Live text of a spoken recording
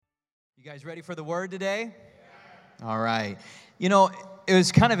You guys ready for the word today? All right. You know, it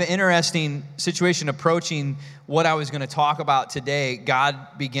was kind of an interesting situation approaching what I was going to talk about today. God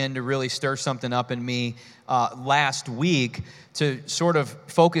began to really stir something up in me last week to sort of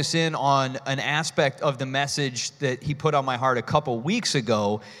focus in on an aspect of the message that he put on my heart a couple weeks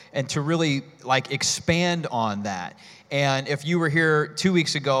ago and to really expand on that. And if you were here 2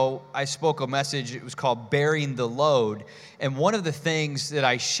 weeks ago, I spoke a message. It was called Bearing the Load. And one of the things that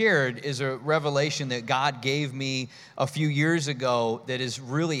I shared is a revelation that God gave me a few years ago that has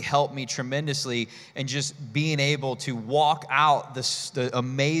really helped me tremendously in just being able to walk out the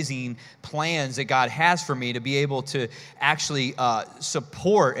amazing plans that God has for me to be able to actually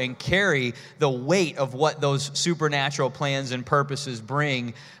support and carry the weight of what those supernatural plans and purposes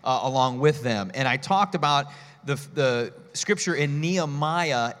bring along with them. And I talked about the scripture in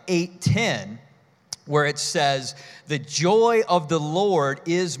Nehemiah 8:10, where it says, "The joy of the Lord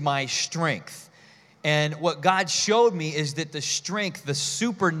is my strength." And what God showed me is that the strength, the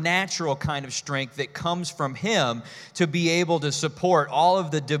supernatural kind of strength that comes from Him to be able to support all of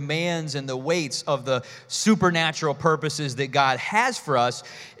the demands and the weights of the supernatural purposes that God has for us,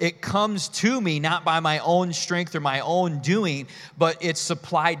 it comes to me not by my own strength or my own doing, but it's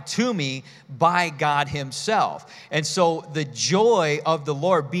supplied to me by God Himself. And so the joy of the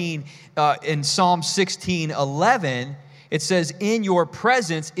Lord being in Psalm 16:11, it says, "In your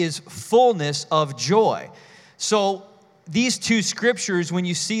presence is fullness of joy." So these two scriptures, when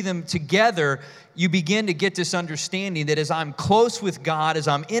you see them together, you begin to get this understanding that as I'm close with God, as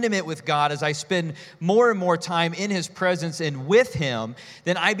I'm intimate with God, as I spend more and more time in His presence and with Him,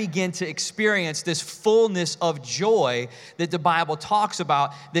 then I begin to experience this fullness of joy that the Bible talks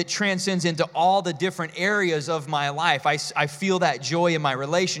about that transcends into all the different areas of my life. I feel that joy in my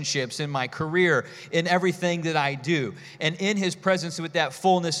relationships, in my career, in everything that I do. And in His presence with that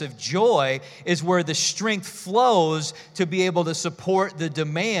fullness of joy is where the strength flows to be able to support the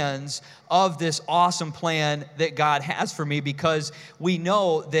demands of this awesome plan that God has for me, because we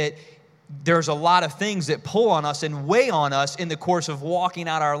know that there's a lot of things that pull on us and weigh on us in the course of walking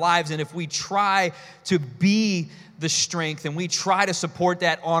out our lives. And if we try to be the strength and we try to support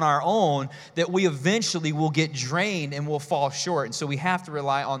that on our own, that we eventually will get drained and will fall short. And so we have to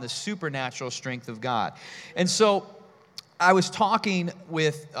rely on the supernatural strength of God. And so I was talking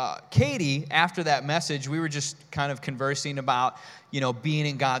with Katie after that message. We were just kind of conversing about, being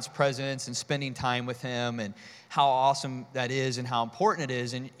in God's presence and spending time with Him and how awesome that is and how important it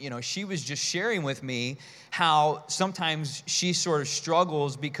is. And, she was just sharing with me how sometimes she sort of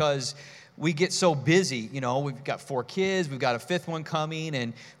struggles because we get so busy. We've got 4 kids, we've got a 5th one coming.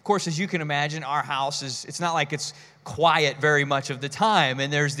 And of course, as you can imagine, our house it's not like it's quiet very much of the time.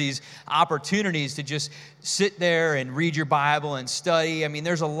 And there's these opportunities to just sit there and read your Bible and study. I mean,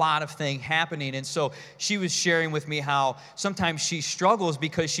 there's a lot of things happening. And so she was sharing with me how sometimes she struggles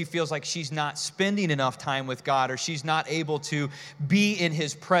because she feels like she's not spending enough time with God, or she's not able to be in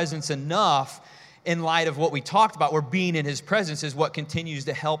His presence enough. In light of what we talked about, where being in His presence is what continues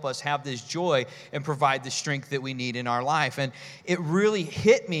to help us have this joy and provide the strength that we need in our life. And it really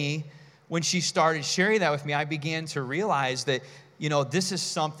hit me when she started sharing that with me. I began to realize that, this is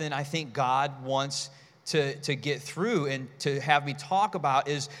something I think God wants to get through and to have me talk about,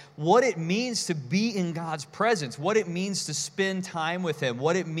 is what it means to be in God's presence, what it means to spend time with Him,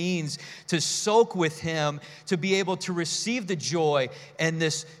 what it means to soak with Him, to be able to receive the joy and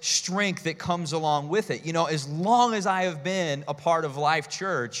this strength that comes along with it. As long as I have been a part of Life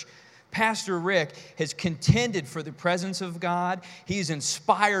Church, Pastor Rick has contended for the presence of God. He's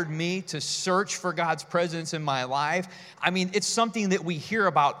inspired me to search for God's presence in my life. I mean, it's something that we hear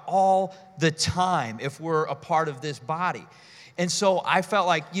about all the time if we're a part of this body. And so I felt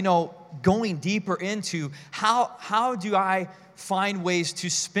like, going deeper into how do I find ways to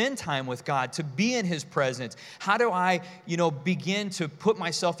spend time with God, to be in His presence? How do I, begin to put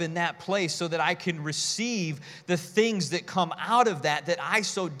myself in that place so that I can receive the things that come out of that I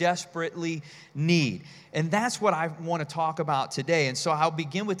so desperately need? And that's what I want to talk about today. And so I'll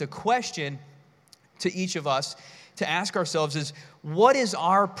begin with a question to each of us to ask ourselves is, what is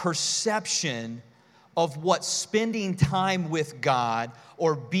our perception of what spending time with God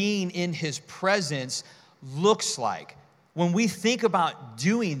or being in His presence looks like? when we think about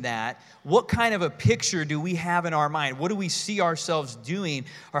doing that, what kind of a picture do we have in our mind? What do we see ourselves doing,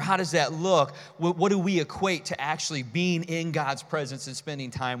 or how does that look? What do we equate to actually being in God's presence and spending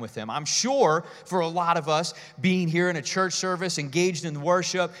time with Him? I'm sure for a lot of us, being here in a church service, engaged in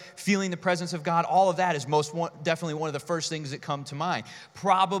worship, feeling the presence of God, all of that is definitely one of the first things that come to mind.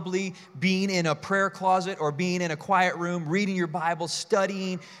 Probably being in a prayer closet or being in a quiet room, reading your Bible,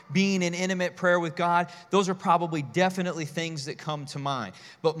 studying, being in intimate prayer with God, those are probably definitely things that come to mind.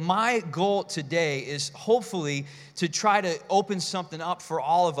 But my goal today is hopefully to try to open something up for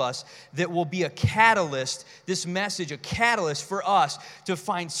all of us that will be a catalyst, this message, a catalyst for us to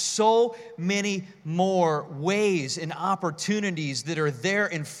find so many more ways and opportunities that are there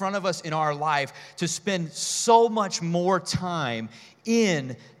in front of us in our life to spend so much more time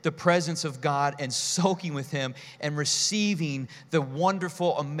in the presence of God and soaking with Him and receiving the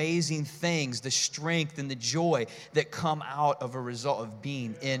wonderful, amazing things, the strength and the joy that come out of a result of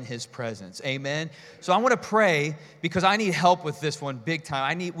being in His presence. Amen? So I want to pray because I need help with this one big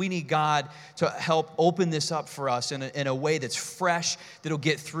time. We need God to help open this up for us in a way that's fresh, that'll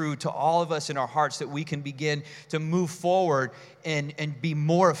get through to all of us in our hearts, that we can begin to move forward and be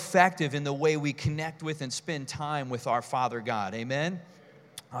more effective in the way we connect with and spend time with our Father God. Amen?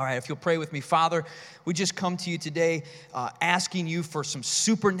 All right, if you'll pray with me. Father, we just come to you today asking you for some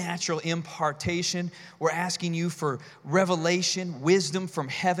supernatural impartation. We're asking you for revelation, wisdom from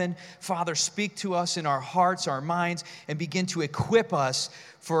heaven. Father, speak to us in our hearts, our minds, and begin to equip us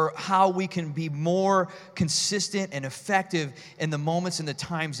for how we can be more consistent and effective in the moments and the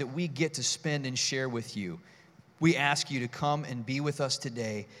times that we get to spend and share with you. We ask you to come and be with us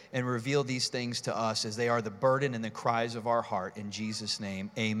today and reveal these things to us as they are the burden and the cries of our heart. In Jesus'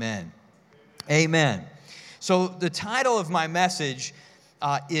 name, amen. Amen. So the title of my message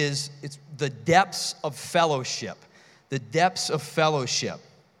is The Depths of Fellowship. The Depths of Fellowship.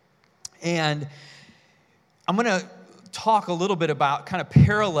 And I'm going to talk a little bit about, kind of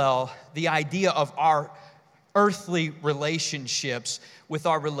parallel the idea of our earthly relationships with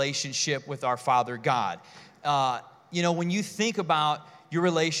our relationship with our Father God. When you think about your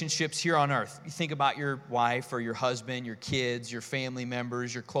relationships here on earth, you think about your wife or your husband, your kids, your family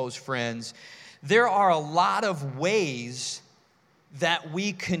members, your close friends, there are a lot of ways that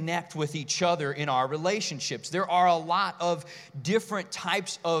we connect with each other in our relationships. There are a lot of different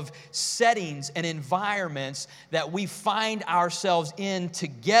types of settings and environments that we find ourselves in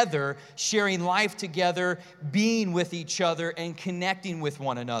together, sharing life together, being with each other, and connecting with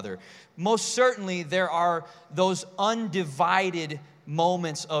one another. Most certainly, there are those undivided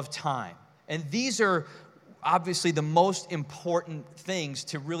moments of time. And these are obviously the most important things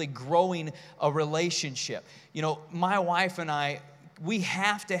to really growing a relationship. You know, my wife and I, we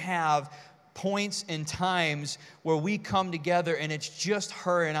have to have points and times where we come together and it's just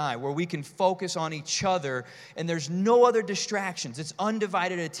her and I, where we can focus on each other and there's no other distractions. It's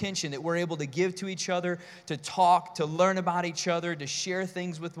undivided attention that we're able to give to each other, to talk, to learn about each other, to share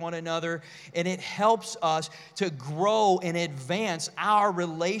things with one another. And it helps us to grow and advance our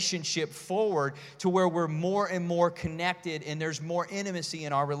relationship forward to where we're more and more connected and there's more intimacy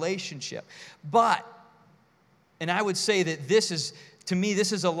in our relationship. And I would say that to me,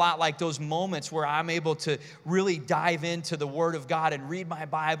 this is a lot like those moments where I'm able to really dive into the Word of God and read my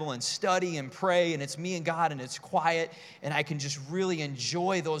Bible and study and pray, and it's me and God, and it's quiet, and I can just really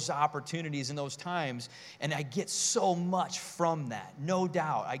enjoy those opportunities and those times, and I get so much from that. No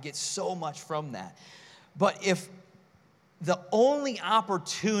doubt, I get so much from that. But if the only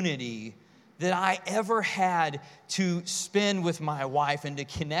opportunity that I ever had to spend with my wife and to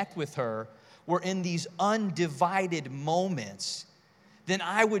connect with her were in these undivided moments, then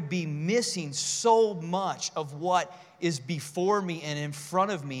I would be missing so much of what is before me and in front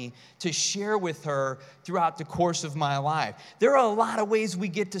of me to share with her throughout the course of my life. There are a lot of ways we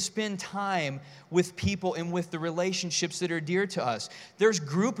get to spend time with people and with the relationships that are dear to us. There's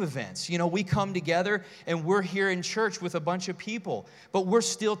group events. You know, we come together and we're here in church with a bunch of people, but we're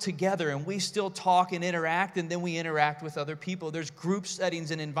still together and we still talk and interact, and then we interact with other people. There's group settings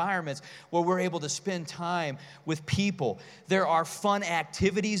and environments where we're able to spend time with people. There are fun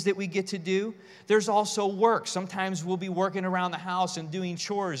activities that we get to do. There's also work. Sometimes we'll be working around the house and doing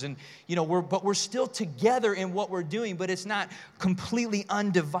chores, and we're still together in what we're doing, but it's not completely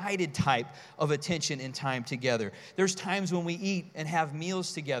undivided type of attention and time together. There's times when we eat and have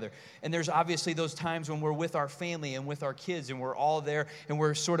meals together, and there's obviously those times when we're with our family and with our kids, and we're all there, and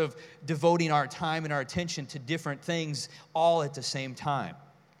we're sort of devoting our time and our attention to different things all at the same time.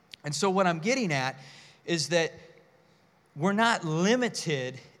 And so what I'm getting at is that we're not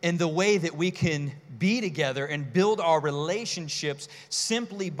limited in the way that we can be together and build our relationships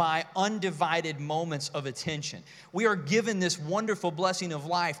simply by undivided moments of attention. We are given this wonderful blessing of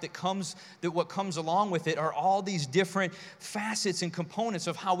life that what comes along with it are all these different facets and components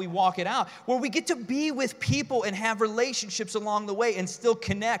of how we walk it out, where we get to be with people and have relationships along the way and still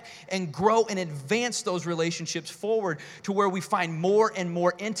connect and grow and advance those relationships forward to where we find more and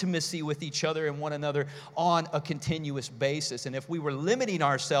more intimacy with each other and one another on a continuous basis. And if we were limiting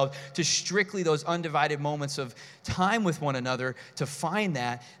ourselves to strictly those undivided moments of time with one another to find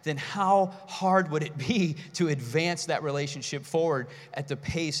that, then how hard would it be to advance that relationship forward at the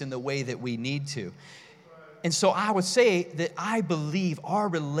pace and the way that we need to? And so I would say that I believe our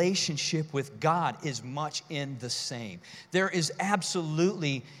relationship with God is much in the same. There is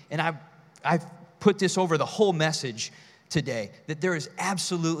absolutely, and I've put this over the whole message today, that there is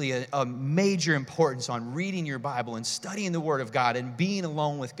absolutely a major importance on reading your Bible and studying the Word of God and being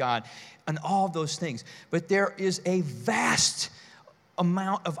alone with God and all of those things. But there is a vast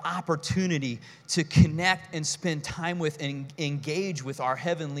amount of opportunity to connect and spend time with and engage with our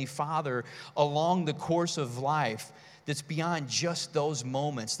Heavenly Father along the course of life that's beyond just those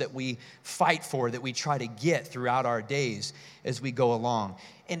moments that we fight for, that we try to get throughout our days as we go along.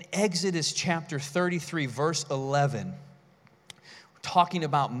 In Exodus chapter 33, verse 11, we're talking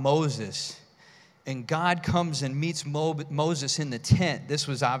about Moses, and God comes and meets Moses in the tent. This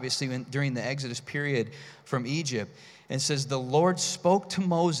was obviously during the Exodus period from Egypt. And says, the Lord spoke to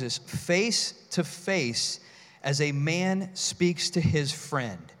Moses face to face as a man speaks to his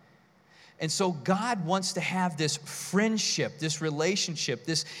friend. And so God wants to have this friendship, this relationship,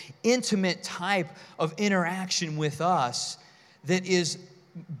 this intimate type of interaction with us that is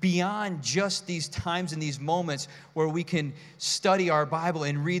beyond just these times and these moments where we can study our Bible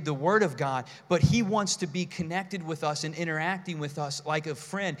and read the Word of God, but He wants to be connected with us and interacting with us like a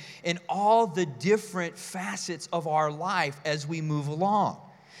friend in all the different facets of our life as we move along.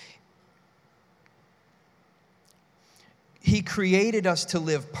 He created us to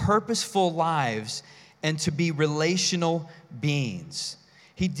live purposeful lives and to be relational beings.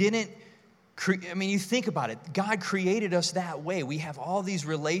 He didn't you think about it. God created us that way. We have all these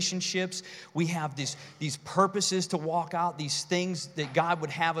relationships. We have these purposes to walk out, these things that God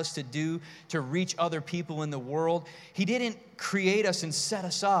would have us to do to reach other people in the world. He didn't create us and set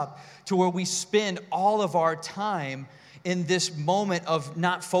us up to where we spend all of our time in this moment of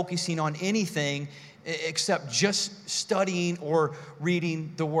not focusing on anything except just studying or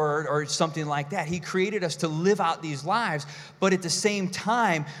reading the Word or something like that. He created us to live out these lives, but at the same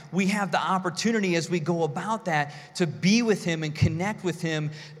time, we have the opportunity as we go about that to be with Him and connect with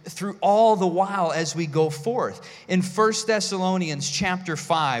Him through all the while as we go forth. In 1 Thessalonians chapter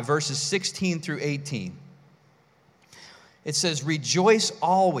 5, verses 16 through 18, it says, "Rejoice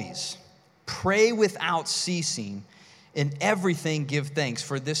always, pray without ceasing, in everything give thanks,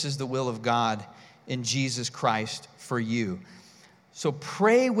 for this is the will of God in Jesus Christ for you." So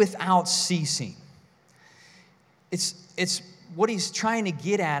pray without ceasing. It's what he's trying to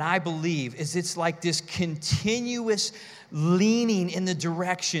get at, I believe, is it's like this continuous leaning in the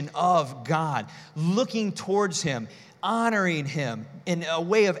direction of God, looking towards Him, honoring Him in a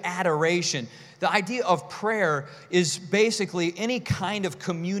way of adoration. The idea of prayer is basically any kind of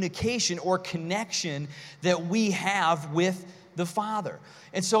communication or connection that we have with the Father.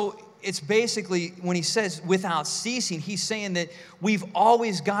 And so it's basically, when he says without ceasing, he's saying that we've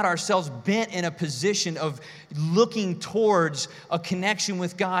always got ourselves bent in a position of looking towards a connection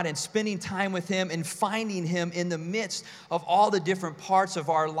with God and spending time with Him and finding Him in the midst of all the different parts of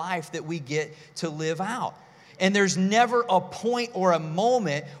our life that we get to live out. And there's never a point or a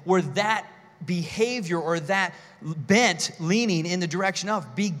moment where that behavior or that bent leaning in the direction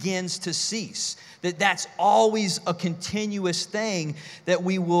of begins to cease. That's always a continuous thing that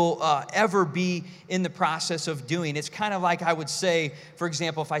we will ever be in the process of doing. It's kind of like I would say, for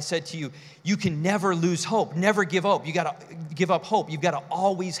example, if I said to you, you can never lose hope, never give up. You got to give up hope. You've got to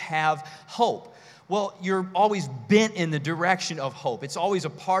always have hope. Well, you're always bent in the direction of hope. It's always a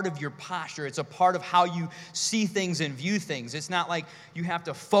part of your posture. It's a part of how you see things and view things. It's not like you have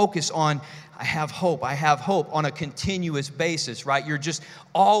to focus on, I have hope on a continuous basis, right? You're just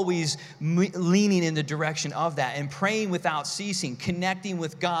always leaning in the direction of that and praying without ceasing, connecting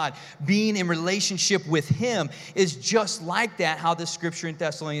with God, being in relationship with Him is just like that, how the scripture in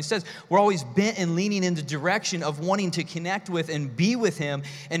Thessalonians says. We're always bent and leaning in the direction of wanting to connect with and be with Him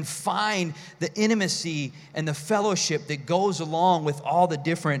and find the intimacy and the fellowship that goes along with all the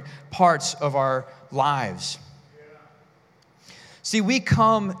different parts of our lives. See, we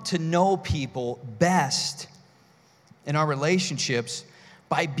come to know people best in our relationships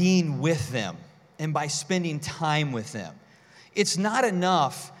by being with them and by spending time with them. It's not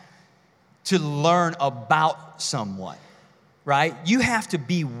enough to learn about someone, right? You have to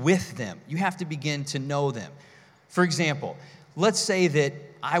be with them. You have to begin to know them. For example, let's say that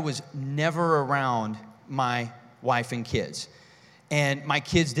I was never around my wife and kids, and my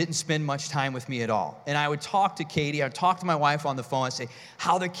kids didn't spend much time with me at all. And I would talk to Katie, I'd talk to my wife on the phone and say,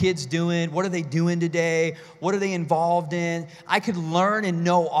 how are the kids doing? What are they doing today? What are they involved in? I could learn and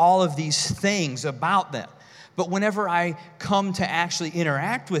know all of these things about them. But whenever I come to actually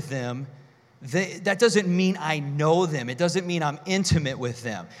interact with them, that doesn't mean I know them. It doesn't mean I'm intimate with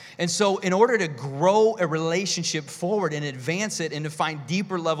them. And so in order to grow a relationship forward and advance it and to find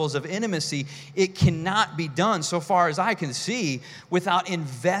deeper levels of intimacy, it cannot be done, so far as I can see, without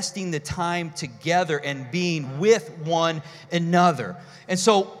investing the time together and being with one another. And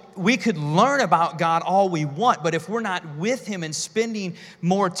so we could learn about God all we want, but if we're not with Him and spending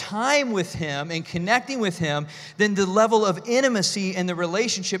more time with Him and connecting with Him, then the level of intimacy and the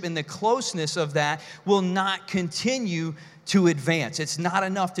relationship and the closeness of that will not continue to advance. It's not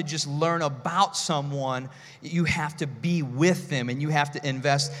enough to just learn about someone. You have to be with them, and you have to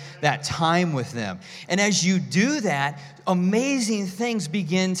invest that time with them. And as you do that, amazing things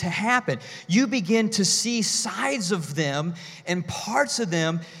begin to happen. You begin to see sides of them and parts of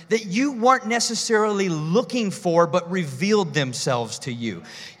them that you weren't necessarily looking for, but revealed themselves to you.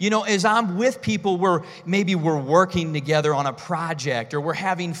 You know, as I'm with people, maybe we're working together on a project, or we're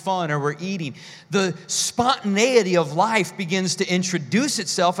having fun, or we're eating, the spontaneity of life begins to introduce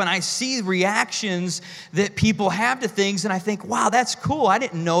itself, and I see reactions that people have to things, and I think, wow, that's cool. I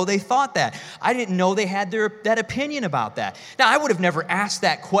didn't know they thought that. I didn't know they had that opinion about that. Now, I would have never asked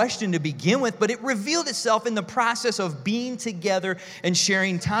that question to begin with, but it revealed itself in the process of being together and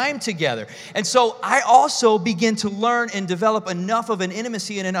sharing time together. And so I also begin to learn and develop enough of an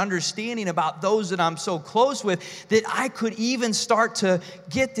intimacy and an understanding about those that I'm so close with that I could even start to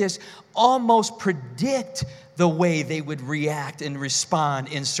get this, almost predict the way they would react and respond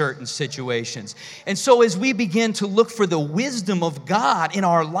in certain situations. And so as we begin to look for the wisdom of God in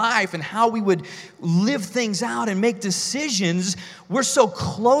our life and how we would live things out and make decisions, we're so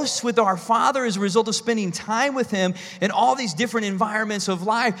close with our Father as a result of spending time with Him in all these different environments of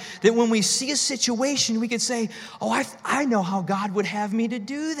life that when we see a situation, we could say, oh, I know how God would have me to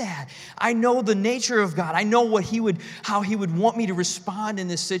do that. I know the nature of God. I know how He would want me to respond in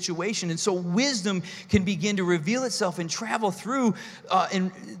this situation. And so wisdom can begin to reveal itself and travel through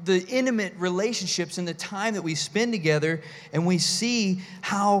in the intimate relationships and the time that we spend together, and we see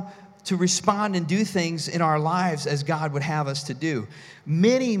how to respond and do things in our lives as God would have us to do.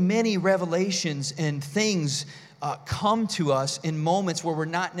 Many, many revelations and things come to us in moments where we're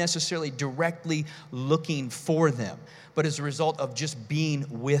not necessarily directly looking for them, but as a result of just being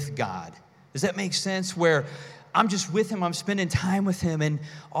with God. Does that make sense? Where I'm just with Him, I'm spending time with Him, and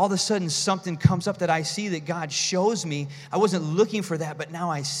all of a sudden something comes up that I see that God shows me. I wasn't looking for that, but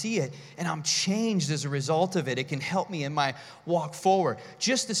now I see it, and I'm changed as a result of it. It can help me in my walk forward.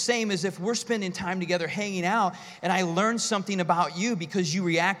 Just the same as if we're spending time together hanging out, and I learned something about you because you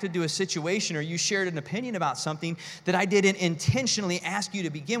reacted to a situation or you shared an opinion about something that I didn't intentionally ask you to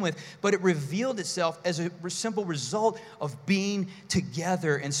begin with, but it revealed itself as a simple result of being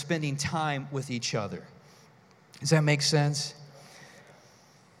together and spending time with each other. Does that make sense?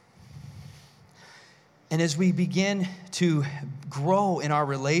 And as we begin to grow in our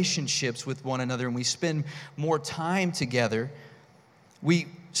relationships with one another and we spend more time together, we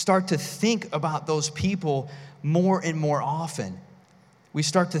start to think about those people more and more often. We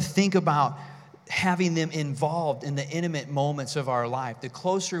start to think about having them involved in the intimate moments of our life. The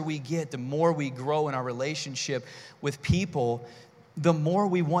closer we get, the more we grow in our relationship with people, the more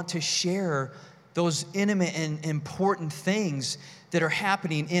we want to share those intimate and important things that are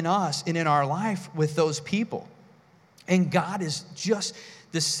happening in us and in our life with those people. And God is just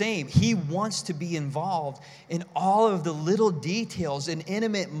the same. He wants to be involved in all of the little details and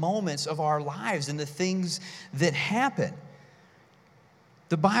intimate moments of our lives and the things that happen.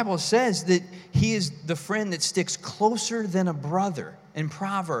 The Bible says that He is the friend that sticks closer than a brother in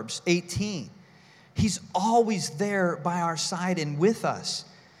Proverbs 18. He's always there by our side and with us.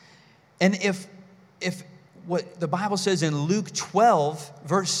 And if what the Bible says in Luke 12,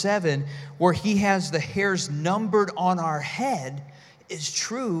 verse 7, where He has the hairs numbered on our head, is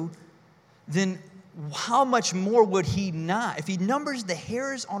true, then how much more would He not? If He numbers the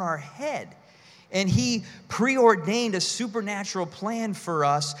hairs on our head And he preordained a supernatural plan for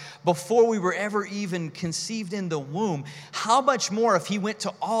us before we were ever even conceived in the womb. How much more, if he went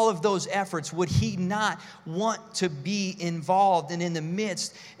to all of those efforts, would he not want to be involved and in the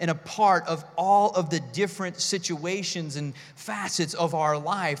midst and a part of all of the different situations and facets of our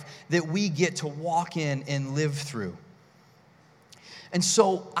life that we get to walk in and live through? And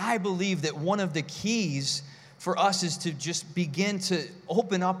so I believe that one of the keys for us is to just begin to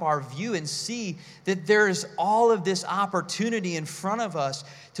open up our view and see that there's all of this opportunity in front of us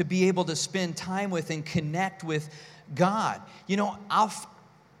to be able to spend time with and connect with God. You know,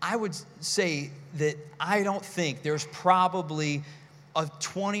 I would say that I don't think there's probably a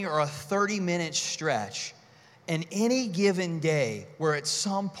 20 or a 30-minute stretch in any given day where at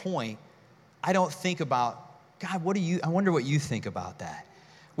some point I don't think about, God, I wonder what you think about that.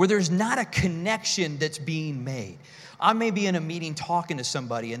 Where there's not a connection that's being made. I may be in a meeting talking to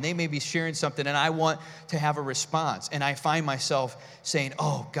somebody and they may be sharing something and I want to have a response. And I find myself saying,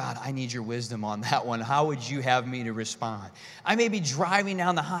 oh, God, I need your wisdom on that one. How would you have me to respond? I may be driving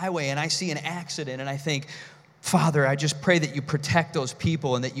down the highway and I see an accident and I think, Father, I just pray that you protect those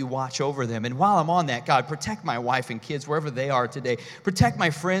people and that you watch over them. And while I'm on that, God, protect my wife and kids wherever they are today. Protect my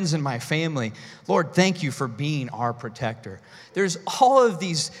friends and my family. Lord, thank you for being our protector. There's all of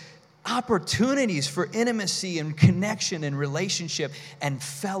these opportunities for intimacy and connection and relationship and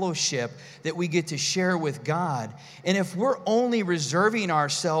fellowship that we get to share with God. And if we're only reserving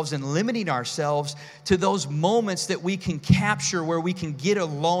ourselves and limiting ourselves to those moments that we can capture where we can get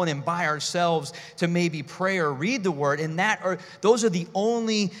alone and by ourselves to maybe pray or read the word, and those are the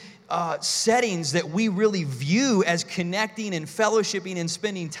only settings that we really view as connecting and fellowshipping and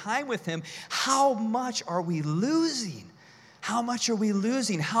spending time with Him, how much are we losing? How much are we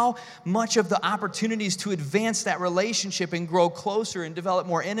losing? How much of the opportunities to advance that relationship and grow closer and develop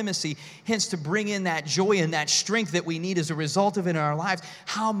more intimacy, hence to bring in that joy and that strength that we need as a result of it in our lives,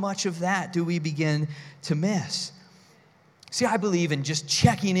 how much of that do we begin to miss? See, I believe in just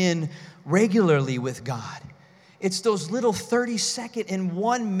checking in regularly with God. It's those little 30-second and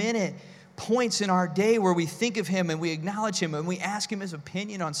 1 minute points in our day where we think of Him and we acknowledge Him and we ask Him His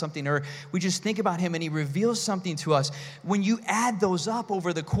opinion on something, or we just think about Him and He reveals something to us. When you add those up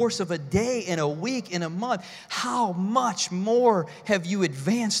over the course of a day, in a week, in a month, how much more have you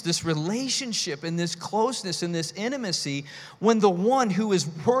advanced this relationship and this closeness and this intimacy when the one who is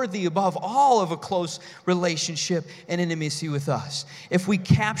worthy above all of a close relationship and intimacy with us? If we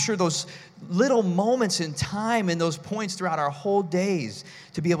capture those little moments in time and those points throughout our whole days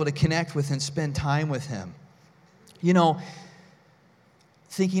to be able to connect with and spend time with Him. You know,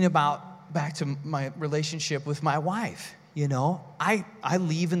 thinking about back to my relationship with my wife, you know, I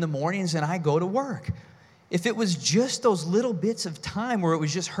leave in the mornings and I go to work. If it was just those little bits of time where it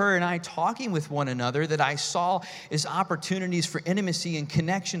was just her and I talking with one another that I saw as opportunities for intimacy and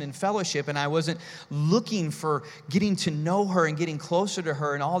connection and fellowship, and I wasn't looking for getting to know her and getting closer to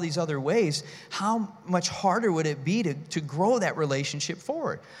her in all these other ways, how much harder would it be to grow that relationship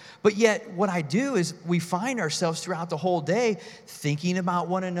forward? But yet what I do is we find ourselves throughout the whole day thinking about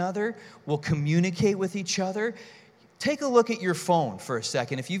one another. We'll communicate with each other. Take a look at your phone for a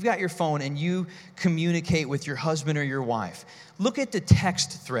second. If you've got your phone and you communicate with your husband or your wife, look at the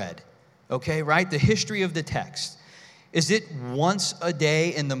text thread, okay, right? The history of the text. Is it once a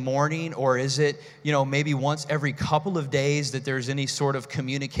day in the morning, or is it, you know, maybe once every couple of days that there's any sort of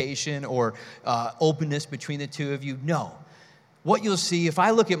communication or openness between the two of you? No. What you'll see, if I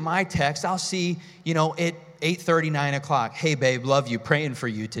look at my text, I'll see, you know, at 8:30, 9 o'clock, hey, babe, love you, praying for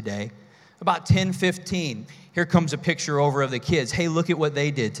you today. About 10:15, here comes a picture over of the kids. Hey, look at what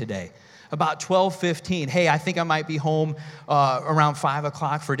they did today. About 12:15, hey, I think I might be home around 5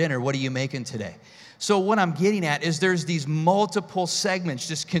 o'clock for dinner. What are you making today? So what I'm getting at is there's these multiple segments,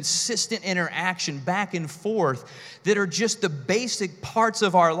 just consistent interaction back and forth that are just the basic parts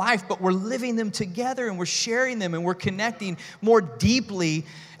of our life, but we're living them together and we're sharing them and we're connecting more deeply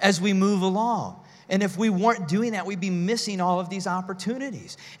as we move along. And if we weren't doing that, we'd be missing all of these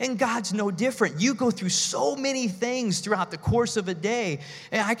opportunities. And God's no different. You go through so many things throughout the course of a day,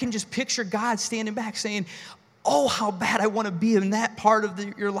 and I can just picture God standing back saying, oh, how bad I want to be in that part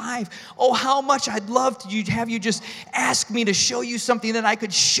of your life. Oh, how much I'd love to have you just ask me to show you something that I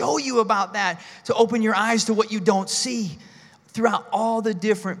could show you about that, to open your eyes to what you don't see throughout all the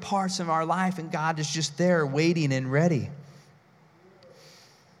different parts of our life. And God is just there waiting and ready.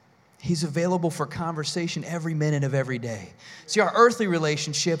 He's available for conversation every minute of every day. See, our earthly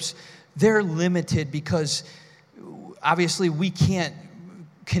relationships, they're limited because obviously we can't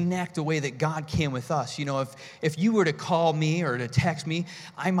connect the way that God can with us. You know, if you were to call me or to text me,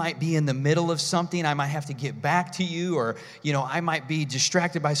 I might be in the middle of something. I might have to get back to you, or, you know, I might be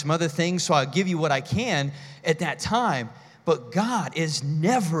distracted by some other things, so I'll give you what I can at that time. But God is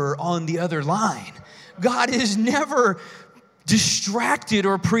never on the other line. God is never distracted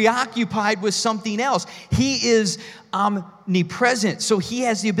or preoccupied with something else. He is omnipresent. So he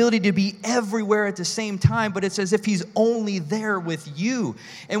has the ability to be everywhere at the same time, but it's as if he's only there with you.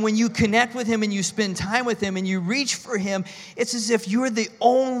 And when you connect with him and you spend time with him and you reach for him, it's as if you're the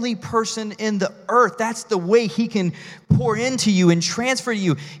only person in the earth. That's the way he can pour into you and transfer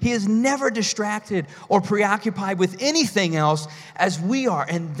you. He is never distracted or preoccupied with anything else as we are.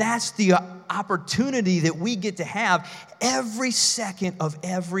 And that's the opportunity that we get to have every second of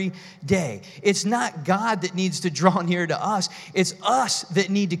every day. It's not God that needs to draw near to us. It's us that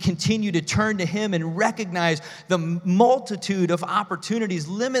need to continue to turn to him and recognize the multitude of opportunities,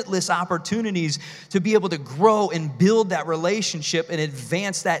 limitless opportunities to be able to grow and build that relationship and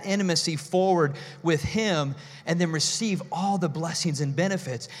advance that intimacy forward with him, and then receive all the blessings and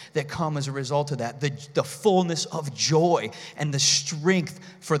benefits that come as a result of that, the fullness of joy and the strength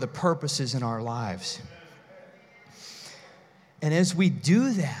for the purposes in our lives. And as we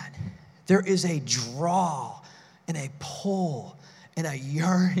do that, there is a draw and a pull and a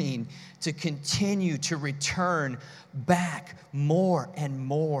yearning to continue to return back more and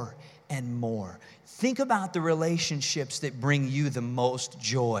more and more. Think about the relationships that bring you the most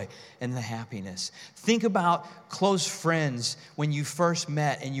joy and the happiness. Think about close friends when you first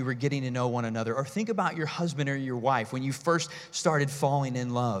met and you were getting to know one another. Or think about your husband or your wife when you first started falling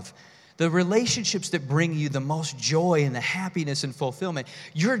in love. The relationships that bring you the most joy and the happiness and fulfillment,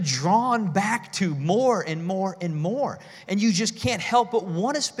 you're drawn back to more and more and more. And you just can't help but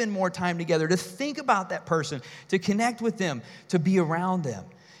want to spend more time together, to think about that person, to connect with them, to be around them.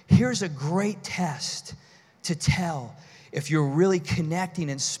 Here's a great test to tell if you're really connecting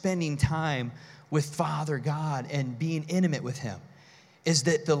and spending time with Father God and being intimate with him, is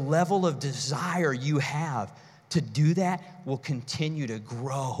that the level of desire you have to do that will continue to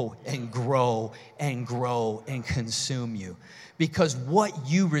grow and grow and grow and consume you. Because what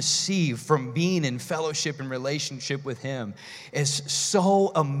you receive from being in fellowship and relationship with him is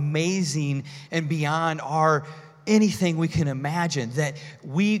so amazing and beyond anything we can imagine, that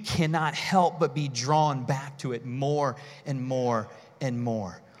we cannot help but be drawn back to it more and more and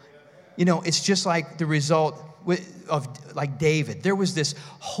more. You know, it's just like the result of like David. There was this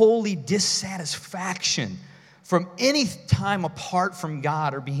holy dissatisfaction from any time apart from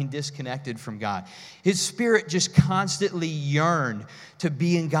God or being disconnected from God. His spirit just constantly yearned to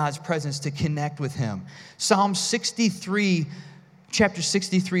be in God's presence, to connect with him. Psalm 63, chapter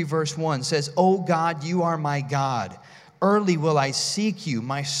 63, verse 1 says, "O God, you are my God. Early will I seek you.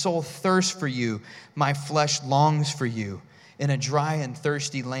 My soul thirsts for you. My flesh longs for you in a dry and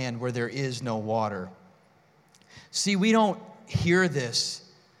thirsty land where there is no water." See, we don't hear this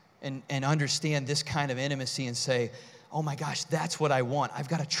and understand this kind of intimacy and say, oh my gosh, that's what I want. I've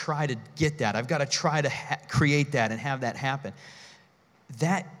got to try to get that. I've got to try to create that and have that happen.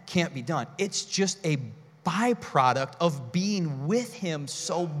 That can't be done. It's just a byproduct of being with him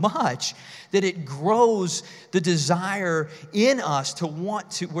so much that it grows the desire in us to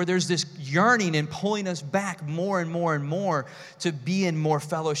want to, where there's this yearning and pulling us back more and more and more to be in more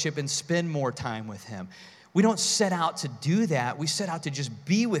fellowship and spend more time with him. We don't set out to do that. We set out to just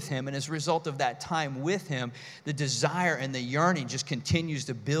be with him. And as a result of that time with him, the desire and the yearning just continues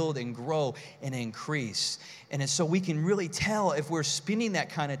to build and grow and increase. And so we can really tell if we're spending that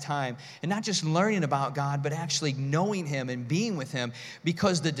kind of time and not just learning about God, but actually knowing him and being with him,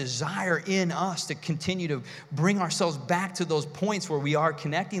 because the desire in us to continue to bring ourselves back to those points where we are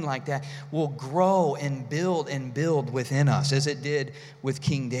connecting like that will grow and build within us, as it did with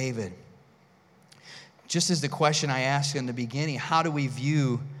King David. Just as the question I asked in the beginning, how do we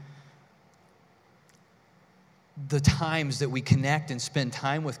view the times that we connect and spend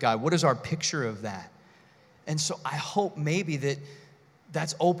time with God? What is our picture of that? And so I hope maybe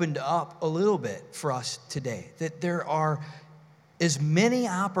that's opened up a little bit for us today, that there are as many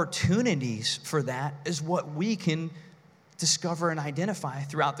opportunities for that as what we can discover and identify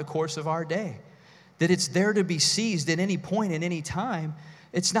throughout the course of our day, that it's there to be seized at any point, at any time.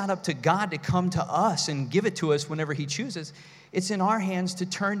 It's not up to God to come to us and give it to us whenever he chooses. It's in our hands to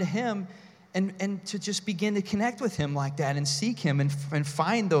turn to him and to just begin to connect with him like that and seek him and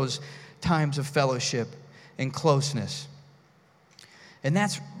find those times of fellowship and closeness. And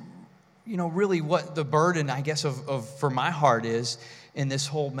that's, really what the burden, I guess, for my heart is in this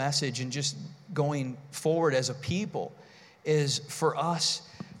whole message and just going forward as a people, is for us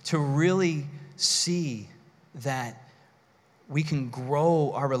to really see that we can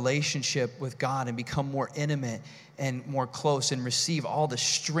grow our relationship with God and become more intimate and more close and receive all the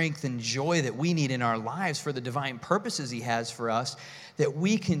strength and joy that we need in our lives for the divine purposes He has for us, that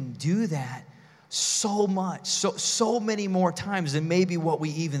we can do that so much, so many more times than maybe what we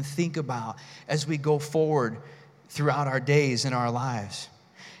even think about as we go forward throughout our days and our lives.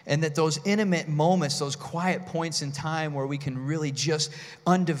 And that those intimate moments, those quiet points in time where we can really just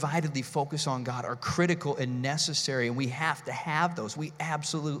undividedly focus on God are critical and necessary, and we have to have those. We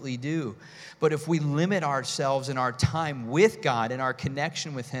absolutely do. But if we limit ourselves in our time with God and our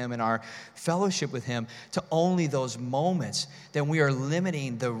connection with Him and our fellowship with Him to only those moments, then we are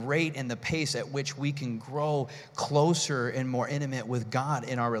limiting the rate and the pace at which we can grow closer and more intimate with God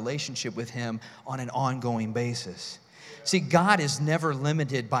in our relationship with Him on an ongoing basis. See, God is never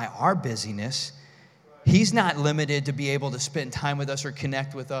limited by our busyness. He's not limited to be able to spend time with us or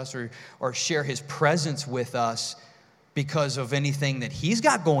connect with us or share His presence with us because of anything that He's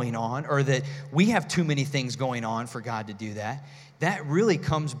got going on or that we have too many things going on for God to do that. That really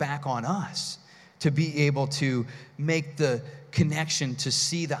comes back on us to be able to make the connection, to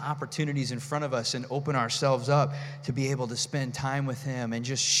see the opportunities in front of us and open ourselves up to be able to spend time with Him and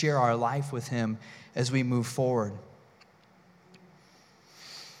just share our life with Him as we move forward.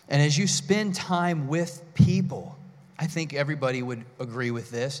 And as you spend time with people, I think everybody would agree with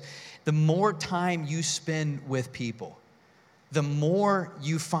this, the more time you spend with people, the more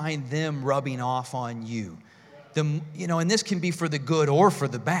you find them rubbing off on you. And this can be for the good or for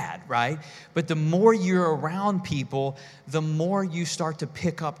the bad, right? But the more you're around people, the more you start to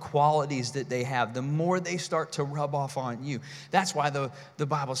pick up qualities that they have, the more they start to rub off on you. That's why the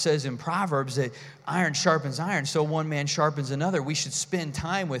Bible says in Proverbs that iron sharpens iron, so one man sharpens another. We should spend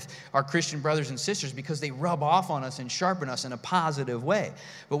time with our Christian brothers and sisters because they rub off on us and sharpen us in a positive way.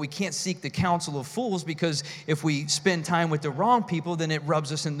 But we can't seek the counsel of fools, because if we spend time with the wrong people, then it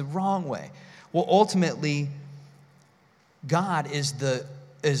rubs us in the wrong way. Well, ultimately, God is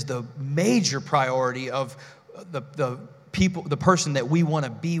the major priority of the people, the person that we want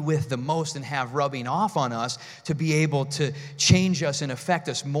to be with the most and have rubbing off on us to be able to change us and affect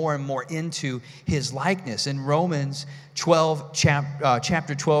us more and more into His likeness. In Romans 12,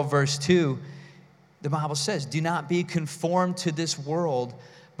 chapter 12, verse 2, the Bible says, "Do not be conformed to this world,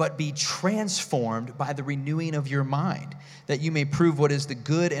 but be transformed by the renewing of your mind, that you may prove what is the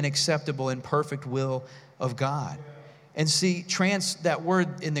good and acceptable and perfect will of God." And see, that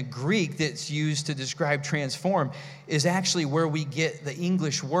word in the Greek that's used to describe transform is actually where we get the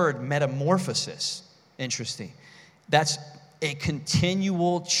English word metamorphosis. Interesting. That's a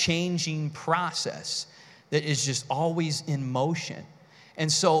continual changing process that is just always in motion. And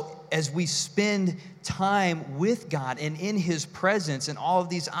so as we spend time with God and in His presence and all of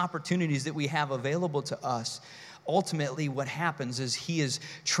these opportunities that we have available to us, ultimately what happens is He is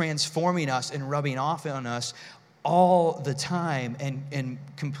transforming us and rubbing off on us all the time and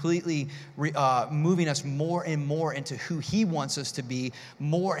completely moving us more and more into who He wants us to be,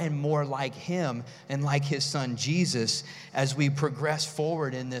 more and more like Him and like His Son Jesus as we progress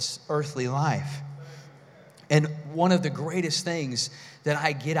forward in this earthly life. And one of the greatest things that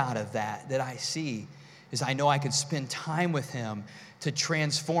I get out of that I see, is I know I could spend time with Him to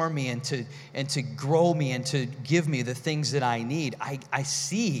transform me and to grow me and to give me the things that I need. I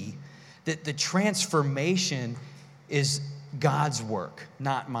see that the transformation is God's work,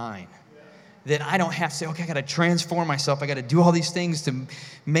 not mine. That I don't have to say, okay, I got to transform myself. I got to do all these things to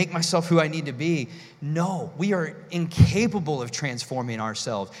make myself who I need to be. No, we are incapable of transforming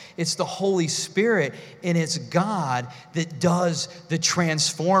ourselves. It's the Holy Spirit and it's God that does the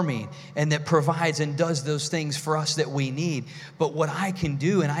transforming and that provides and does those things for us that we need. But what I can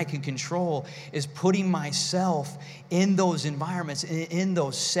do and I can control is putting myself in those environments, in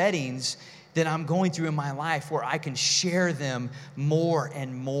those settings that I'm going through in my life where I can share them more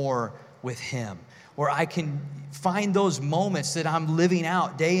and more with Him, where I can find those moments that I'm living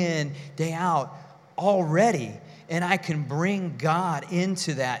out day in, day out already, and I can bring God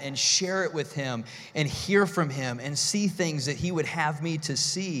into that and share it with Him and hear from Him and see things that He would have me to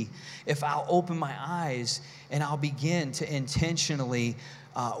see if I'll open my eyes and I'll begin to intentionally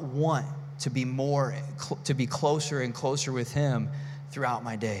want to be closer and closer with Him throughout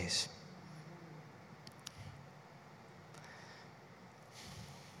my days.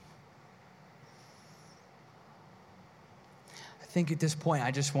 I think at this point,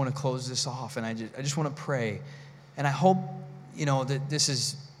 I just want to close this off, and I just want to pray. And I hope, that this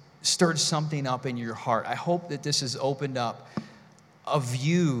has stirred something up in your heart. I hope that this has opened up a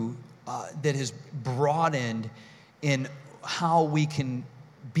view that has broadened in how we can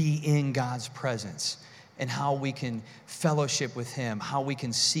be in God's presence, and how we can fellowship with him, how we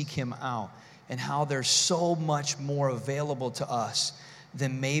can seek him out, and how there's so much more available to us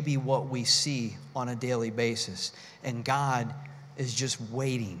than maybe what we see on a daily basis. And God is just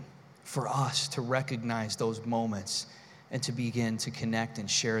waiting for us to recognize those moments and to begin to connect and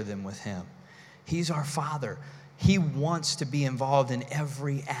share them with him. He's our Father. He wants to be involved in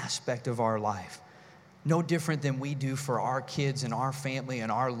every aspect of our life. No different than we do for our kids and our family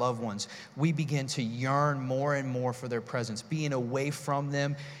and our loved ones. We begin to yearn more and more for their presence. Being away from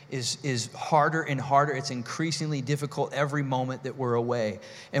them is harder and harder. It's increasingly difficult every moment that we're away.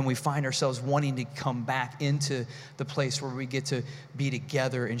 And we find ourselves wanting to come back into the place where we get to be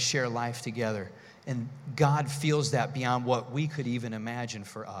together and share life together. And God feels that beyond what we could even imagine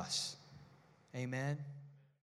for us. Amen.